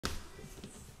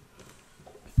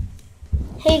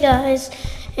Hey guys,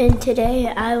 and today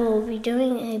I will be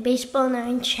doing a Baseball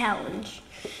 9 challenge.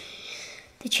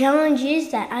 The challenge is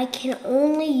that I can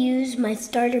only use my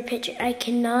starter pitcher. I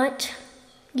cannot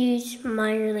use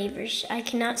my relievers. I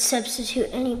cannot substitute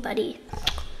anybody.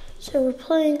 So we're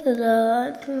playing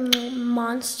the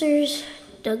Monsters,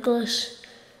 Douglas.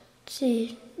 Let's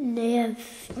see, they have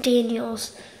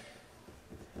Daniels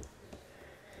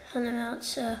on the mound,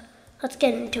 so let's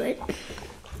get into it.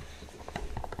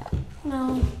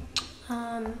 Well,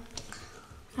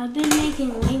 I've been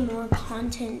making way more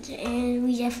content, and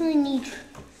we definitely need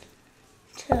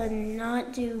to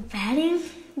not do batting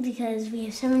because we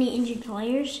have so many injured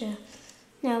players. So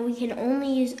now we can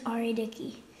only use R.A.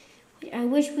 Dickey. I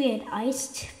wish we had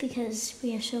iced because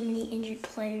we have so many injured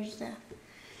players though.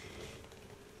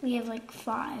 We have like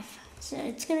 5, so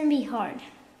it's gonna be hard.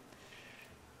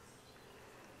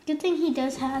 Good thing he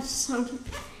does have some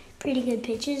pretty good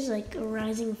pitches, like a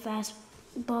rising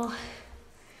fastball,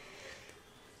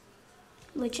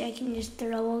 which I can just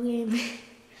throw all game.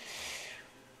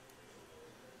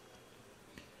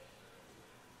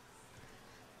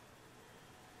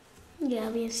 Yeah,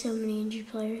 we have so many injured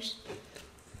players.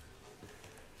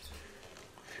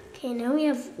 Okay, now we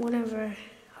have one of our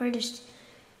hardest.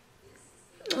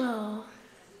 Oh.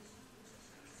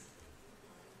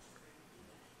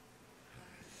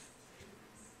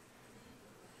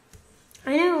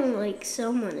 I know, like,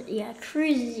 someone, yeah,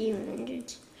 Cruz is even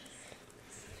injured.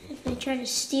 If they try to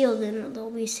steal them, they'll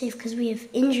be safe because we have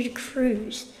injured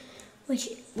Cruz, which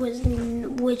was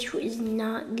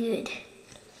not good.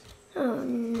 Oh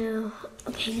no.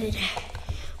 Okay, good.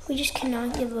 We just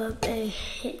cannot give up a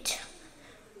hit.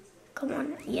 Come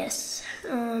on, yes.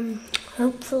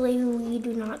 Hopefully we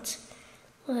do not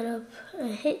let up a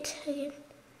hit again.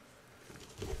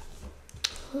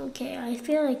 Okay, I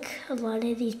feel like a lot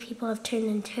of these people have turned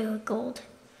into a gold.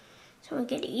 So we'll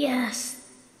get it. Yes.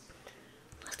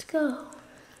 Let's go.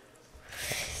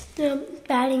 Now,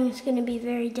 batting is going to be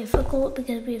very difficult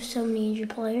because we have so many injured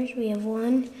players. We have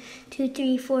 1, 2,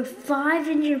 3, 4, 5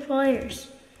 injured players.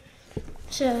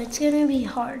 So it's going to be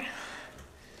hard.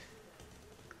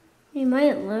 We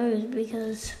might lose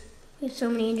because we have so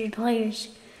many injured players.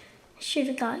 I should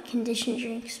have got condition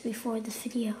drinks before this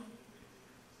video.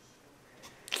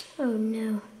 Oh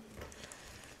no.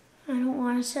 I don't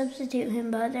want to substitute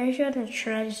him, but they're going to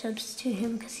try to substitute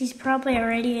him because he's probably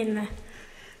already in the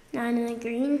 9 in the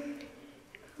green.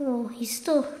 Well, he's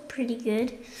still pretty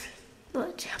good,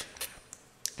 but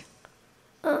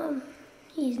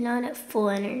he's not at full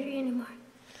energy anymore.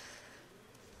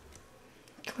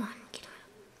 Come on, get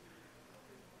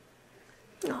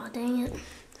him out. Oh, dang it.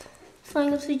 As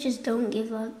long as we just don't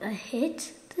give up a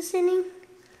hit this inning.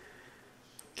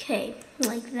 Okay,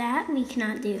 like that we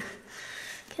cannot do.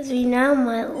 Because we now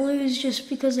might lose just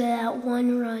because of that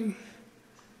one run.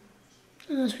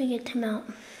 Unless we get Tim out.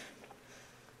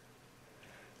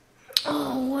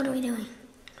 Oh, what are we doing?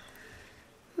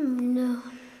 Oh, no.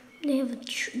 They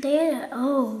have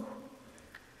oh.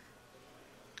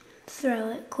 Throw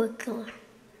it quicker.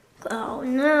 Oh,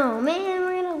 no. Man,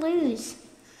 we're going to lose.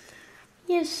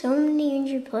 We have so many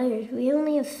injured players. We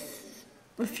only have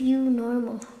a few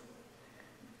normal.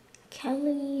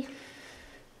 Kelly.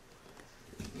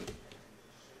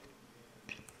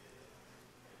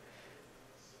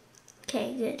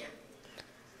 Okay, good.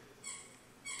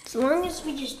 As long as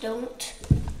we just don't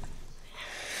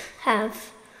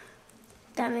have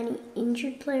that many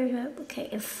injured players. Okay,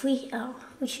 if we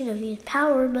should have used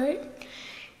power, but at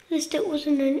least it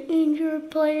wasn't an injured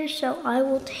player, so I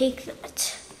will take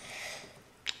that.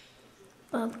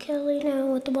 Bob Kelly now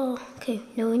with the ball. Okay,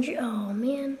 no injury. Oh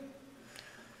man.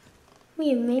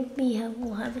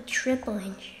 We'll have a triple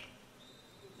injury.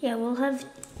 Yeah, we'll have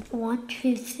 1,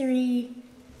 2, 3.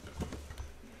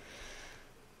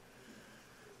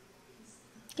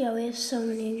 Yeah, we have so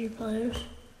many injured players.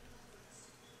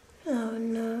 Oh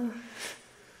no.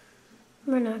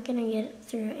 We're not gonna get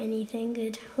through anything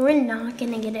good. We're not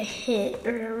gonna get a hit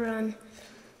or a run.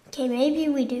 Okay, maybe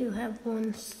we do have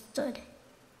one stud.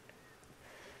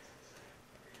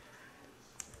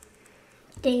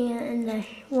 Dang it, and the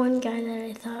one guy that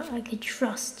I thought I could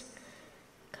trust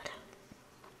got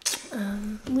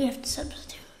out. We have to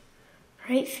substitute.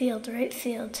 Right field.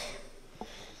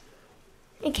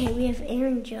 Okay, we have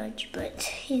Aaron Judge, but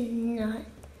he's not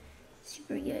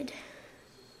super good.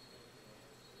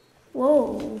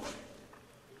 Whoa.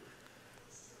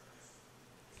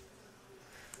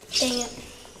 Dang it.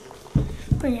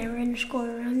 We're never gonna score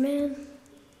a run, man.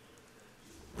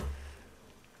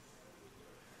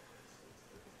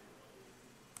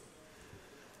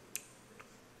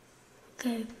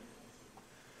 Okay.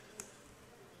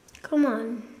 Come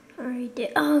on.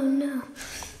 Alright, oh no.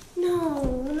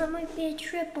 No, that might be a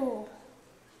triple.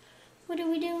 What are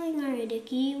we doing, alright,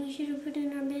 Dickie? We should have put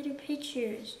in our better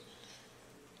pictures.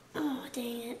 Oh,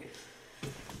 dang it.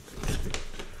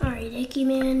 Alright, Dickie,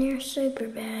 man, you're super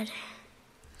bad.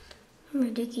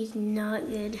 Dickie's not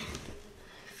good.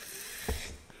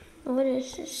 What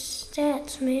is his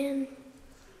stats, man?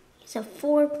 He's a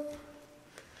 4.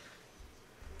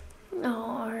 Oh,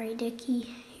 alright,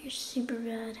 Dickie. You're super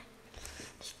bad.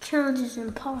 This challenge is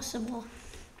impossible.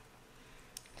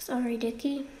 Sorry,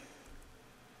 Dickie.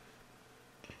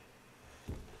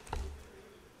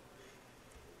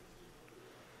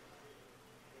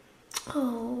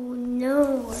 Oh,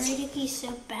 no. Alright, Dickie's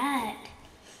so bad.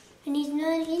 And he's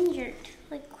not injured.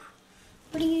 Like,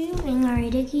 what are you doing,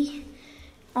 alright, Dickie?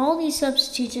 All these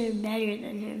substitutes are better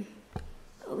than him.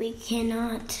 But we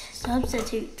cannot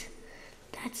substitute.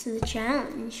 That's the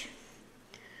challenge.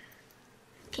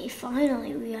 Okay,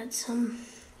 finally we got some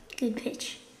good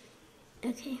pitch.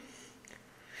 Okay.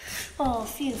 Oh,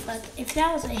 phew. If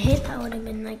that was a hit, that would have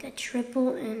been like a triple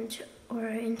or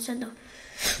instead of...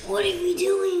 What are we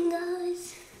doing,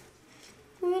 guys?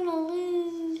 We're gonna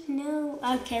lose. No.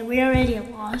 Okay, we already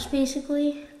lost,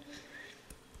 basically.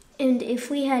 And if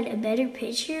we had a better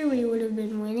pitcher, we would have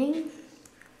been winning.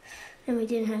 And we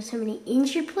didn't have so many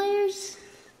injured players.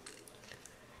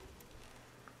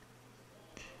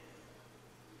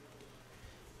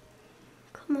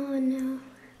 Come on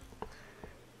now.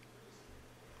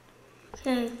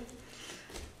 Okay.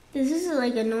 This is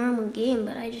like a normal game,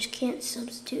 but I just can't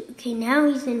substitute. Okay, now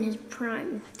he's in his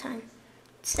prime time.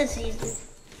 It says he's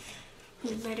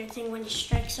a better thing when he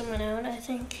strikes someone out, I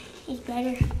think. He's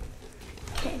better.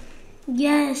 Okay.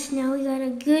 Yes, now we got a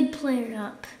good player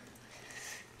up.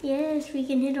 Yes, we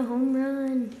can hit a home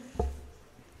run.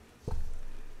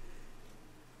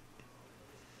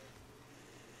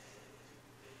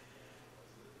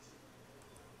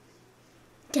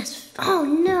 Yes. Oh,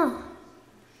 no.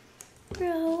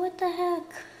 Bro, what the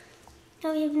heck?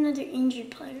 Now we have another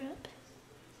injured player up.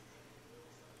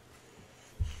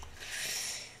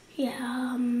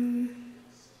 Yeah,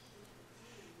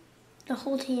 the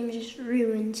whole team just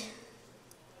ruined.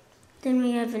 Then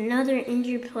we have another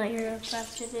injured player up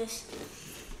after this.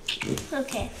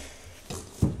 Okay.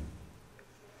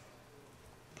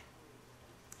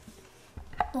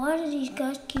 Why do these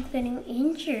guys keep getting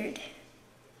injured?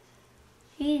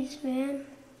 Jeez, man.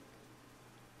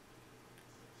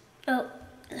 Oh,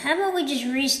 how about we just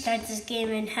restart this game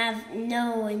and have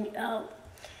no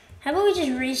how about we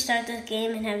just restart this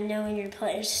game and have no injured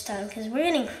players this time? Because we're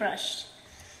getting crushed.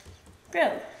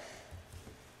 Bro.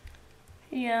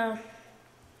 Yeah.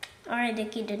 Alright,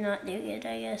 Dickie did not do good,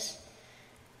 I guess.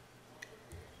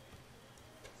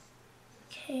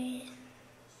 Okay.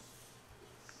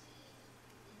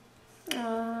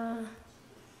 How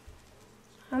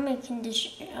many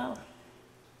condition? Oh,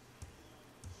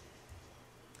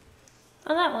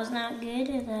 that was not good.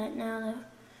 That now though.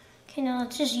 Okay, now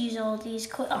let's just use all these.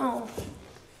 Oh.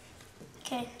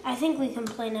 Okay, I think we can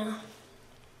play now.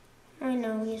 I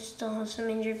know we still have some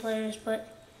injured players,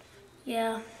 but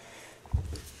yeah.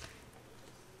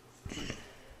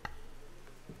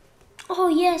 Oh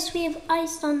yes, we have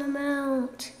ice on the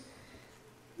mount.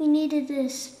 We needed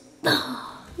this.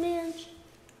 Oh man.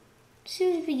 As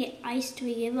soon as we get iced,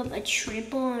 we give up a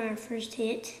triple on our first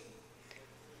hit.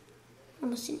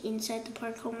 Almost an inside the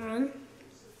park home run.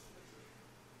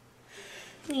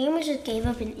 We almost just gave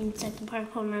up an inside the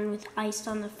park home run with iced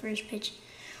on the first pitch.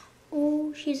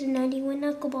 Oh, she's a 91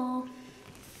 knuckleball.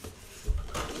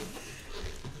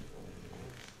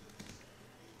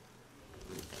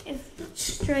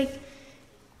 Strike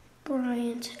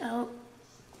Bryant out.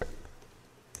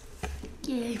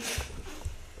 Yeah.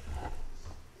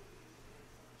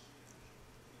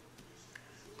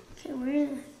 Okay, we're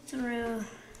gonna throw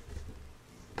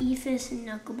Ephus and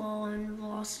knuckleball and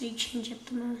velocity change up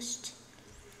the most.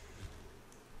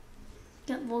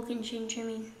 Got Vulcan change, I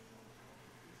mean.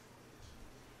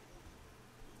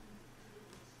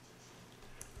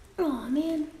 Oh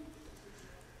man.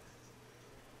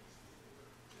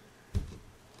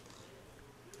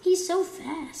 He's so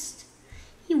fast.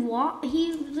 He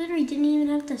literally didn't even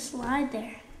have to slide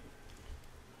there.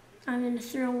 I'm gonna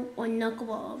throw one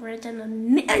knuckleball right down the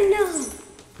middle. No!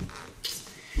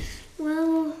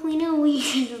 Well, we know we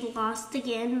should have lost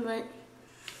again, but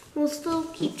we'll still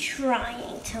keep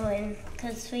trying to win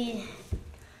because we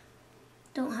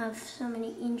don't have so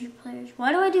many injured players.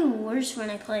 Why do I do worse when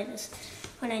I play this?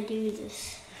 When I do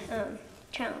this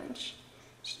challenge?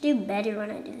 I should do better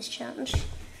when I do this challenge.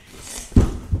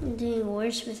 I'm doing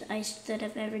worse with ice than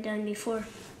I've ever done before.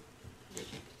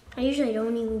 I usually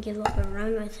don't even give up a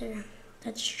run with her.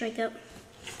 That's strike up.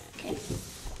 Okay.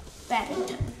 Batting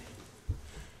time.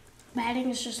 Batting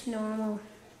is just normal.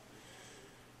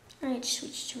 Alright,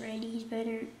 switch to righty. He's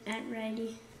better at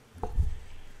righty.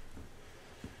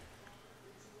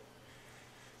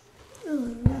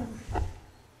 Oh no.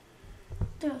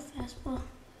 Throw a fastball.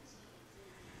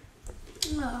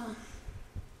 Oh.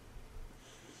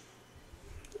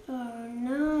 Oh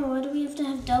no, why do we have to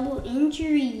have double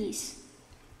injuries?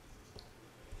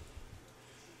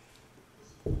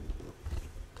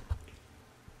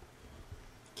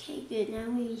 Okay, good. Now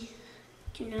we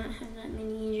do not have that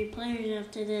many injured players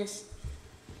after this,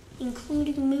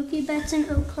 including Mookie Betts and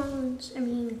Collins.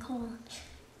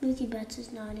 Mookie Betts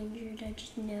is not injured. I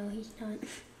just know he's not.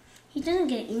 He doesn't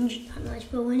get injured that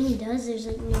much, but when he does, there's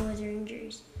like no other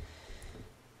injuries.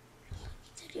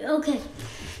 Okay.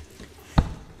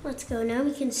 Let's go. Now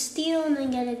we can steal and then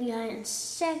get a guy in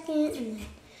second and then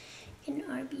get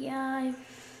an RBI.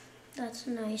 That's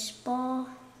a nice ball.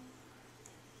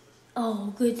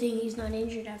 Oh, good thing he's not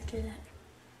injured after that.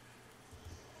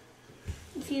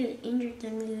 If he was injured,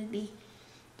 then we would be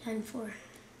done for.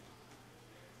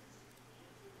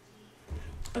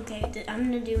 Okay,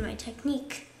 I'm going to do my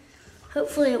technique.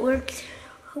 Hopefully it worked.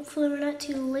 Hopefully we're not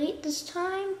too late this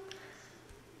time.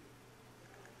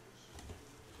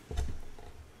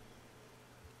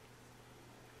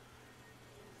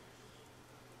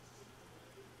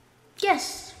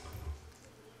 Yes.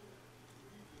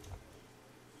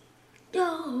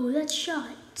 Oh, that's shot.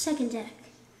 Second deck.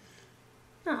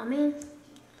 Oh man.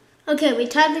 Okay, we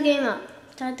tied the game up.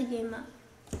 I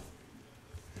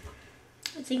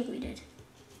think we did.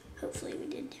 Hopefully we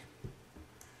did.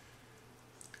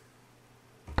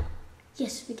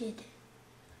 Yes, we did.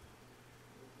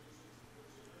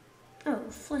 Oh,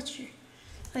 Fletcher.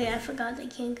 Oh yeah, I forgot they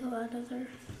can't go out of their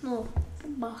little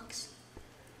box.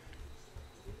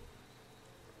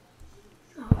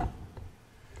 Oh.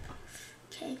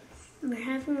 Okay, we're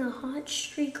having a hot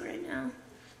streak right now.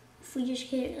 If we just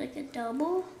hit like a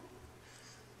double,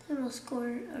 then we'll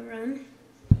score a run.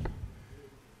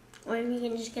 Or we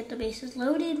can just get the bases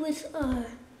loaded with,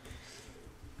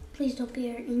 please don't be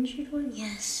our injured one.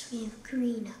 Yes, we have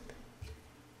green up.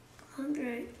 Come on,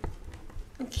 great.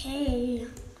 Okay.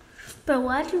 But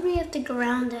why do we have to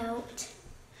ground out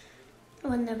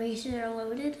when the bases are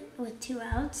loaded with 2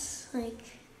 outs?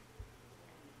 Like,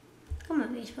 come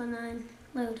on, baseball 9,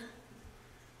 load.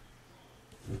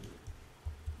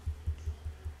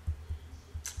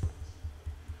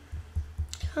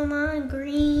 Come on,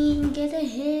 green, get a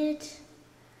hit.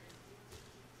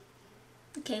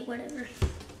 Okay, whatever.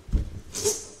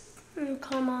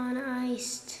 Come on,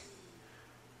 iced.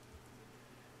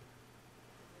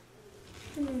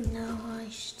 No,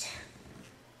 iced.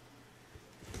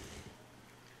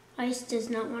 Iced does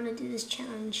not want to do this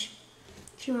challenge.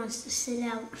 She wants to sit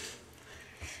out.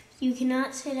 You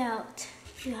cannot sit out.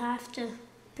 You have to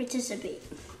participate.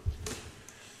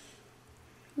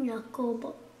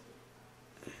 Knuckleball.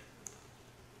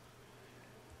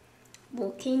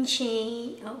 Vulcan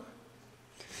chain. Oh.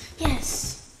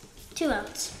 Yes. 2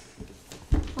 outs.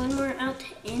 1 more out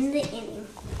in the inning.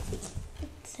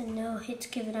 So no hits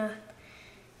given up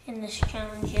in this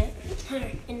challenge yet. Or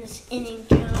in this inning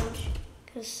challenge.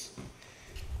 Because.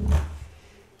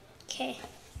 Okay.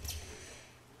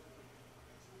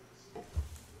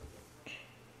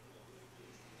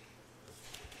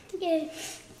 Yay.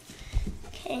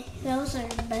 Okay. That was our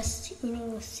best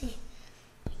inning. Let's see.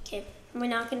 Okay. We're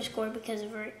not going to score because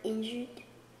we're injured.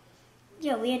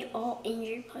 Yeah, we had all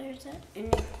injured players that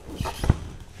inning.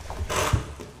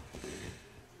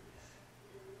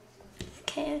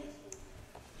 Okay.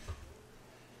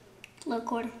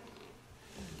 Look, we're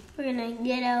going to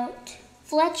get out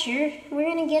Fletcher. We're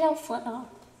going to get out Fletcher. Oh.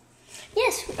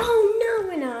 Yes. Oh, no,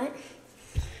 we're not.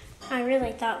 I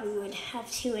really thought we would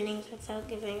have 2 innings without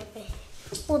giving up a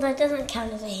hit. Well, that doesn't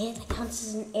count as a hit. That counts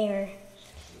as an error.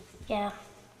 Yeah.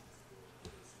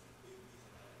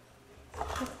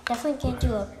 Definitely can't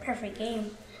do a perfect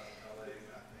game.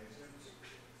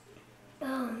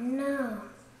 Oh no.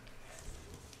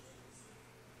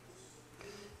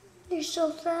 They're so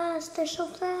fast. They're so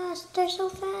fast. They're so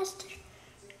fast.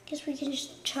 Guess we can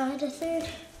just try the third.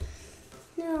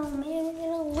 No, man, we're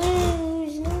gonna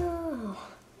lose. No.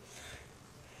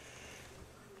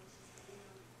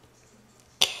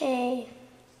 Okay.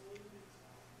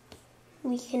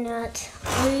 We cannot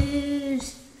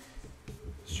lose.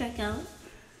 Strike out.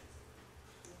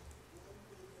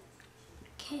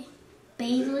 Okay.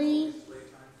 Bailey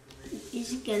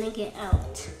is gonna get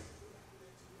out.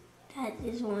 That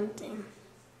is one thing.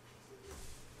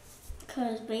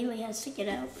 Because Bailey has to get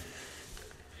out.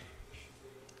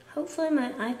 Hopefully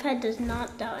my iPad does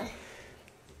not die.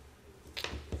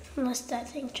 Unless that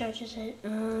thing charges it.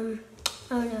 Oh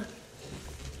no.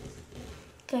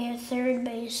 Okay, at third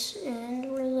base, and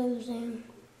we're losing.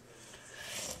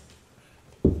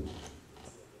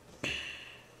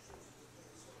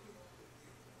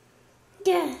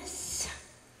 Yes.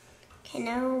 Okay,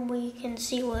 now we can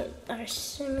see what our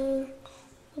simming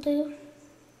will do.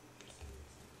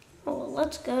 Oh, well,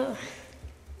 let's go.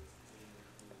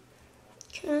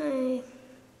 Okay.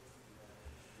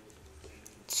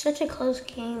 It's such a close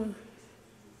game.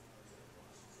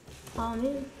 Oh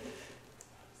man.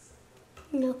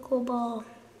 Knuckleball.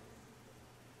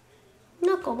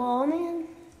 Knuckleball, man.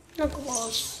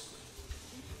 Knuckleballs.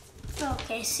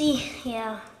 Okay, see?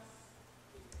 Yeah.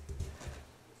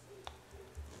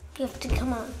 You have to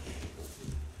come on.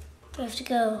 You have to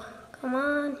go. Come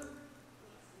on.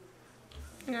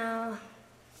 No.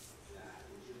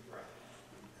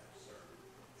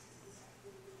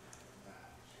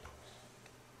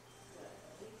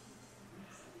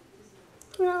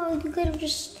 No, you could have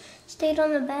just stayed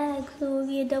on the bag, so it would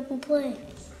be a double play.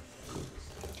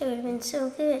 It would have been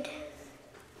so good.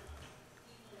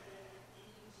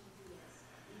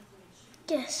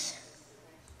 Yes.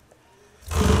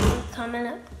 We're coming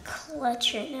up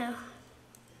clutch right now.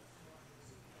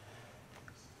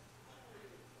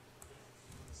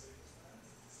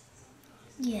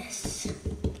 Yes.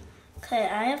 Okay,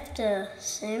 I have to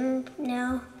sim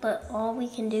now, but all we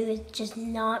can do is just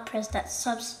not press that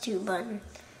substitute button.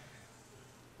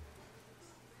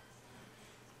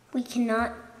 We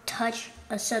cannot touch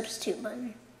a substitute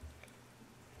button.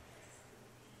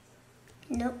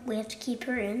 Nope, we have to keep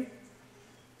her in.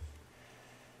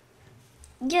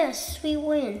 Yes, we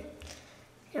win.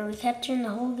 And we kept her in the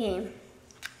whole game.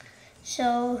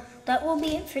 So that will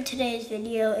be it for today's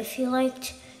video. If you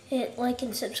liked it, like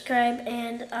and subscribe,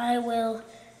 and I will...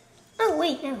 Oh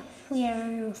wait, no. We are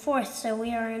in fourth, so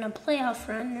we are in a playoff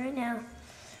run right now.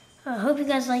 I hope you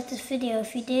guys liked this video.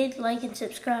 If you did, like and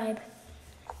subscribe.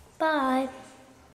 Bye.